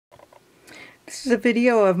This is a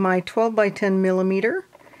video of my 12 by 10 millimeter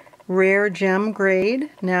rare gem grade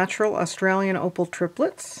natural Australian opal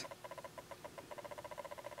triplets.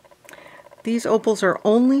 These opals are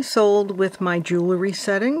only sold with my jewelry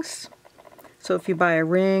settings. So if you buy a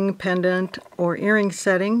ring, pendant, or earring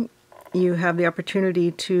setting, you have the opportunity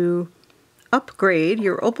to upgrade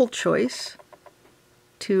your opal choice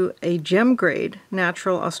to a gem grade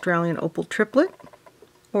natural Australian opal triplet,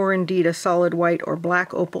 or indeed a solid white or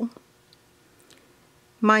black opal.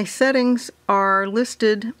 My settings are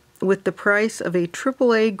listed with the price of a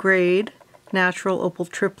AAA grade natural opal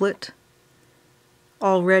triplet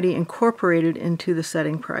already incorporated into the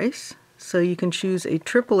setting price. So you can choose a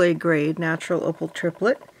AAA grade natural opal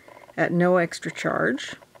triplet at no extra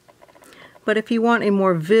charge. But if you want a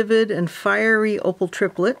more vivid and fiery opal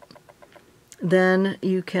triplet, then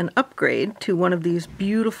you can upgrade to one of these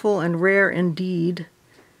beautiful and rare indeed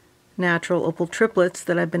natural opal triplets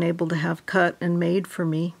that I've been able to have cut and made for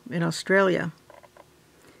me in Australia.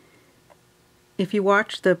 If you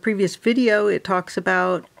watched the previous video, it talks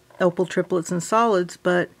about opal triplets and solids,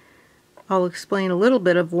 but I'll explain a little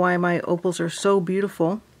bit of why my opals are so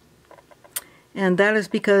beautiful. And that is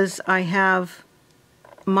because I have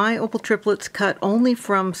my opal triplets cut only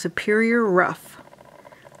from superior rough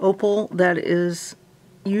opal that is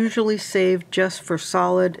usually saved just for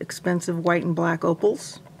solid, expensive white and black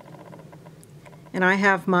opals. And I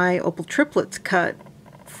have my opal triplets cut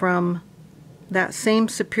from that same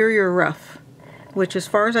superior rough, which as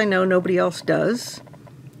far as I know nobody else does.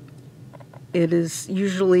 It is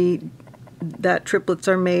usually that triplets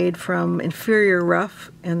are made from inferior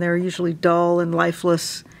rough, and they're usually dull and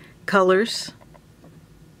lifeless colors.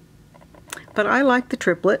 But I like the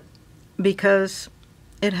triplet because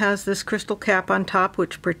it has this crystal cap on top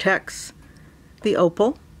which protects the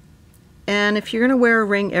opal. And if you're going to wear a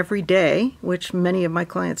ring every day, which many of my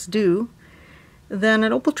clients do, then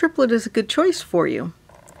an opal triplet is a good choice for you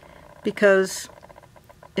because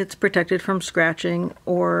it's protected from scratching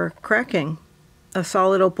or cracking. A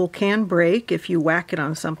solid opal can break if you whack it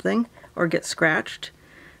on something or get scratched,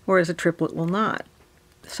 whereas a triplet will not.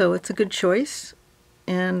 So it's a good choice,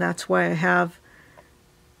 and that's why I have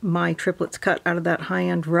my triplets cut out of that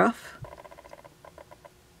high-end rough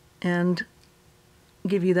and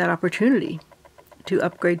give you that opportunity to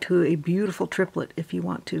upgrade to a beautiful triplet if you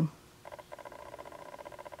want to.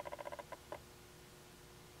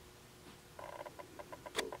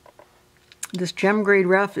 This gem grade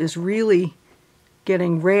rough is really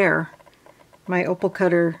getting rare. My opal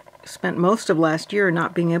cutter spent most of last year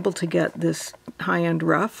not being able to get this high-end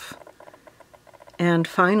rough, and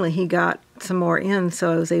finally he got some more in,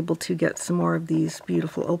 so I was able to get some more of these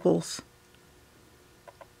beautiful opals.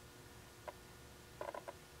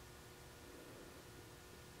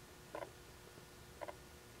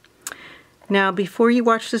 Now, before you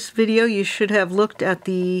watch this video, you should have looked at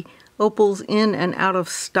the opals in and out of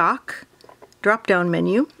stock drop-down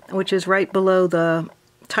menu, which is right below the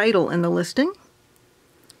title in the listing.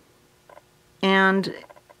 And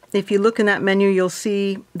if you look in that menu, you'll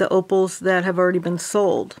see the opals that have already been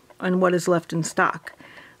sold and what is left in stock.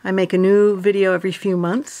 I make a new video every few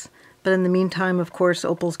months, but in the meantime, of course,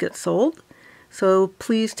 opals get sold. So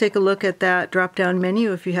please take a look at that drop-down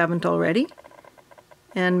menu if you haven't already,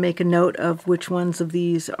 and make a note of which ones of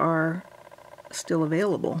these are still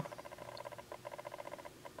available.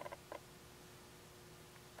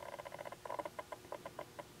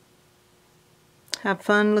 Have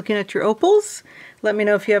fun looking at your opals. Let me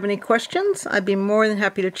know if you have any questions. I'd be more than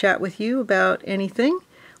happy to chat with you about anything,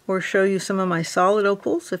 or show you some of my solid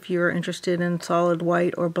opals if you're interested in solid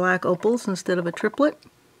white or black opals instead of a triplet.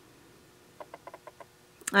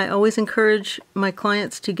 I always encourage my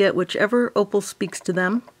clients to get whichever opal speaks to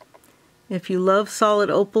them. If you love solid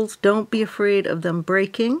opals, don't be afraid of them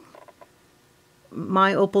breaking.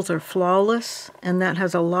 My opals are flawless, and that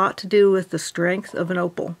has a lot to do with the strength of an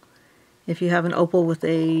opal. If you have an opal with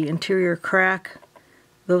an interior crack,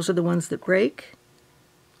 those are the ones that break.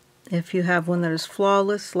 If you have one that is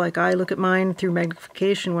flawless, like I look at mine through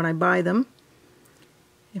magnification when I buy them,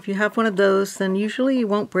 if you have one of those, then usually you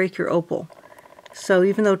won't break your opal. So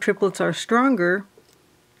even though triplets are stronger,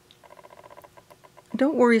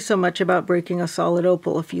 don't worry so much about breaking a solid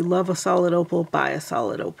opal. If you love a solid opal, buy a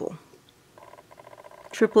solid opal.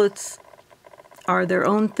 Triplets are their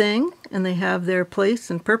own thing, and they have their place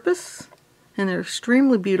and purpose, and they're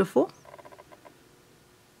extremely beautiful.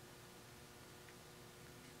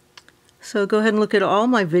 So go ahead and look at all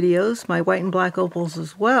my videos, my white and black opals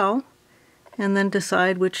as well, and then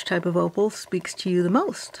decide which type of opal speaks to you the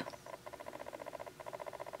most.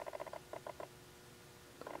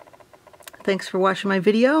 Thanks for watching my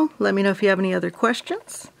video. Let me know if you have any other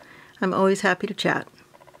questions. I'm always happy to chat.